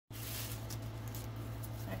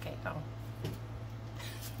Oh.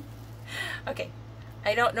 Okay.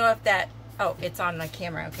 I don't know if that... Oh, it's on my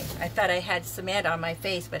camera. Okay. I thought I had cement on my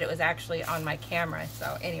face, but it was actually on my camera.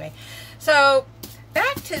 So anyway. So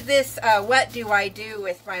back to this, what do I do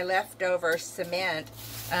with my leftover cement?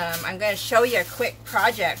 I'm going to show you a quick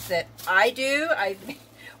project that I do.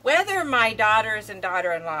 Whether my daughters and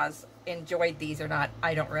daughter-in-laws enjoyed these or not,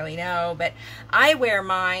 I don't really know. But I wear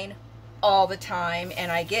mine all the time,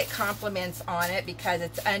 and I get compliments on it because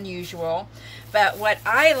it's unusual. But what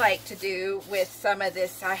I like to do with some of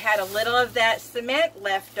this, I had a little of that cement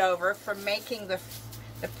left over from making the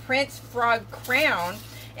Prince Frog crown,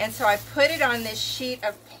 and so I put it on this sheet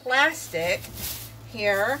of plastic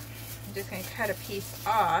here. I'm just going to cut a piece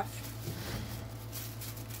off,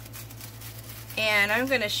 and I'm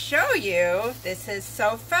going to show you. This is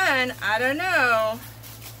so fun. I don't know,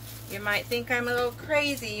 you might think I'm a little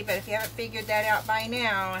crazy, but if you haven't figured that out by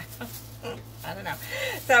now, I don't know.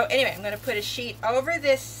 So anyway, I'm going to put a sheet over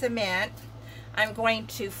this cement. I'm going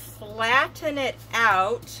to flatten it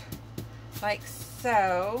out like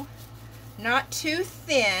so, not too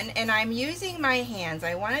thin, and I'm using my hands.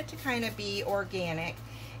 I want it to kind of be organic.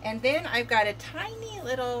 And then I've got a tiny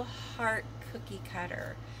little heart cookie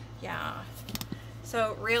cutter. Yeah.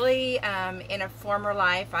 So really, in a former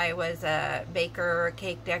life, I was a baker,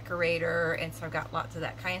 cake decorator, and so I've got lots of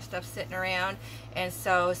that kind of stuff sitting around. And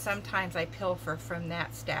so sometimes I pilfer from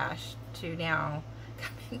that stash to now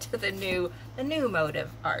come into the new mode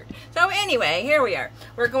of art. So anyway, here we are.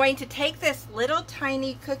 We're going to take this little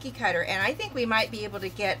tiny cookie cutter, and I think we might be able to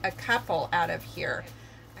get a couple out of here.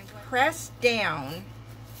 I'm going to press down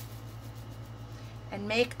and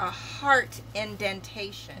make a heart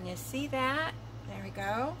indentation. You see that? There we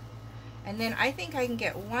go. And then I think I can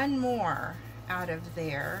get one more out of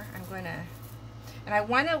there. And I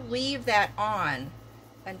want to leave that on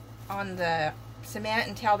the cement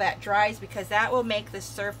until that dries, because that will make the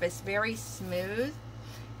surface very smooth.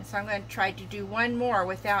 And so I'm going to try to do one more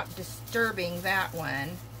without disturbing that one.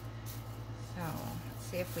 So let's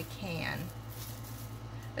see if we can.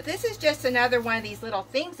 But this is just another one of these little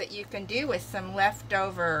things that you can do with some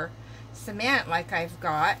leftover cement like I've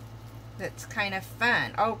got. That's kind of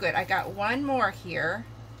fun. Oh good, I got one more here.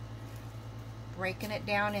 Breaking it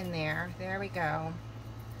down in there. There we go.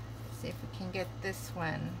 Let's see if we can get this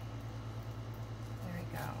one. There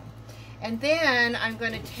we go. And then I'm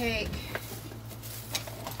going to take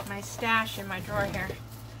my stash in my drawer here,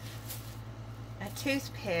 a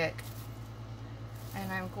toothpick,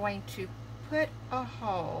 and I'm going to put a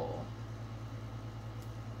hole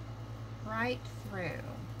right through.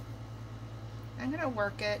 I'm going to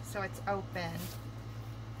work it so it's open.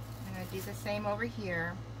 I'm going to do the same over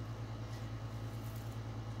here.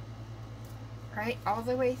 Right all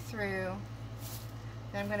the way through.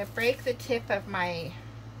 Then I'm going to break the tip of my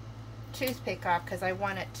toothpick off because I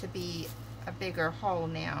want it to be a bigger hole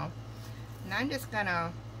now. And I'm just going to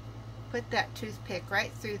put that toothpick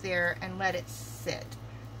right through there and let it sit.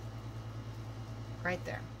 Right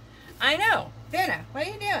there. I know. Benna, what are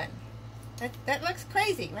you doing? That looks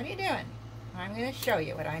crazy. What are you doing? I'm going to show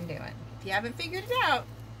you what I'm doing. If you haven't figured it out,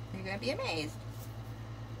 you're going to be amazed.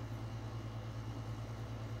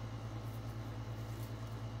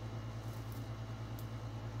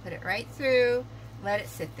 Put it right through, let it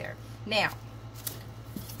sit there. Now,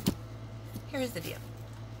 here's the deal.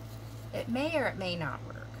 It may or it may not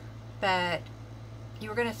work, but you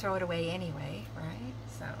were going to throw it away anyway, right?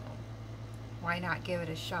 So why not give it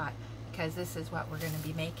a shot? Because this is what we're going to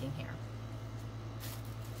be making here.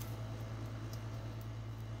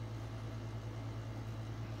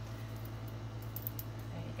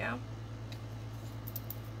 Go.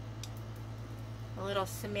 A little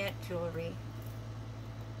cement jewelry.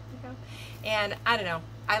 There you go. And I don't know,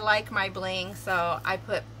 I like my bling, so I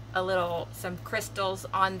put some crystals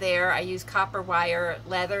on there. I use copper wire,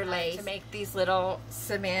 leather lace to make these little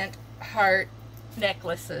cement heart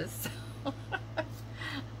necklaces.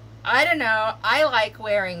 I don't know, I like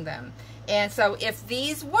wearing them. And so if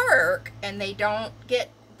these work and they don't get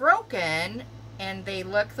broken and they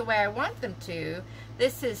look the way I want them to,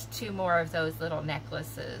 this is 2 more of those little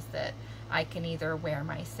necklaces that I can either wear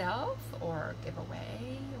myself or give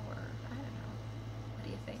away, or I don't know. What do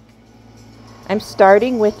you think? I'm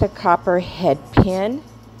starting with a copper head pin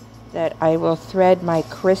that I will thread my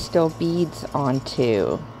crystal beads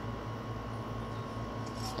onto.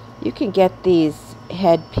 You can get these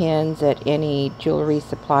head pins at any jewelry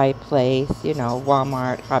supply place, you know,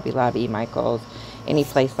 Walmart, Hobby Lobby, Michael's, any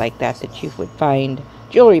place like that that you would find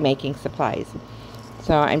jewelry making supplies.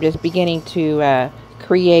 So I'm just beginning to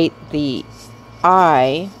create the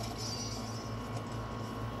eye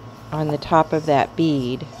on the top of that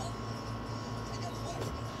bead.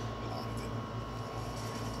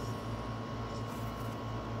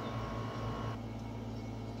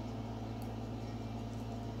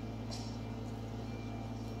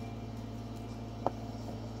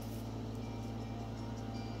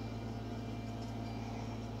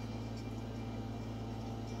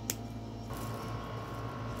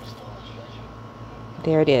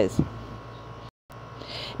 There it is.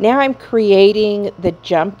 Now I'm creating the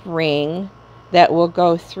jump ring that will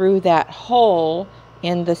go through that hole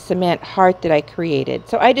in the cement heart that I created.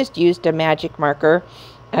 So I just used a magic marker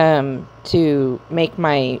to make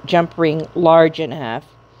my jump ring large enough.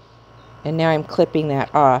 And now I'm clipping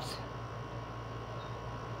that off.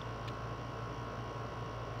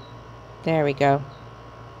 There we go.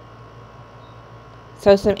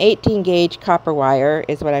 So some 18 gauge copper wire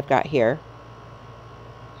is what I've got here.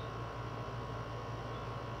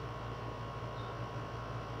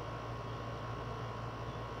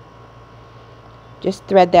 Just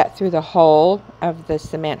thread that through the hole of the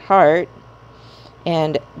cement heart.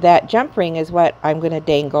 And that jump ring is what I'm going to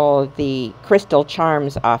dangle the crystal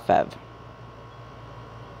charms off of.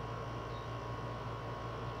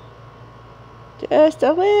 Just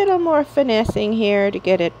a little more finessing here to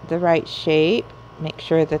get it the right shape. Make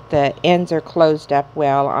sure that the ends are closed up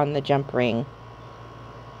well on the jump ring.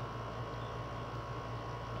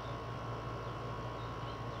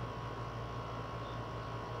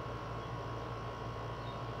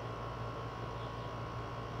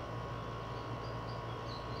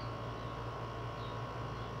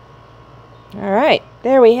 All right,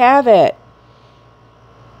 there we have it.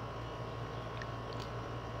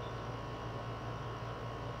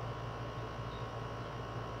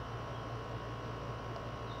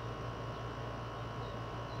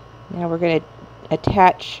 Now we're going to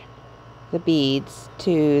attach the beads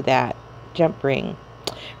to that jump ring.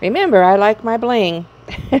 Remember, I like my bling.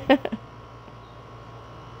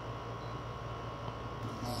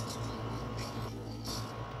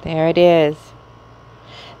 There it is.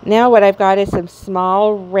 Now what I've got is some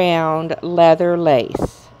small round leather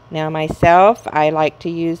lace. Now myself, I like to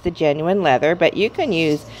use the genuine leather, but you can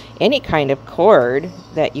use any kind of cord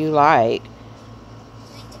that you like.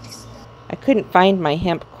 I couldn't find my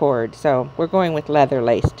hemp cord, so we're going with leather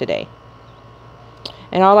lace today.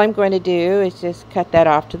 And all I'm going to do is just cut that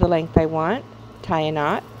off to the length I want, tie a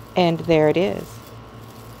knot, and there it is.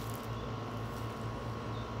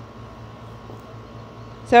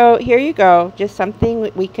 So here you go, just something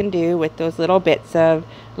we can do with those little bits of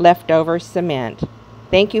leftover cement.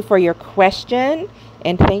 Thank you for your question,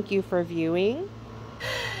 and thank you for viewing.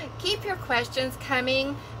 Keep your questions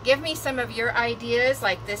coming. Give me some of your ideas,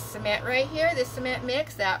 like this cement right here, this cement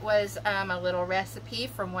mix. That was a little recipe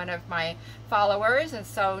from one of my followers, and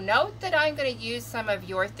so note that I'm going to use some of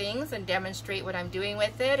your things and demonstrate what I'm doing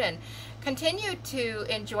with it, and continue to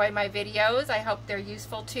enjoy my videos. I hope they're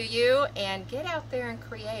useful to you, and get out there and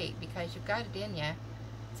create, because you've got it in you.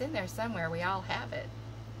 It's in there somewhere. We all have it.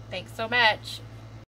 Thanks so much.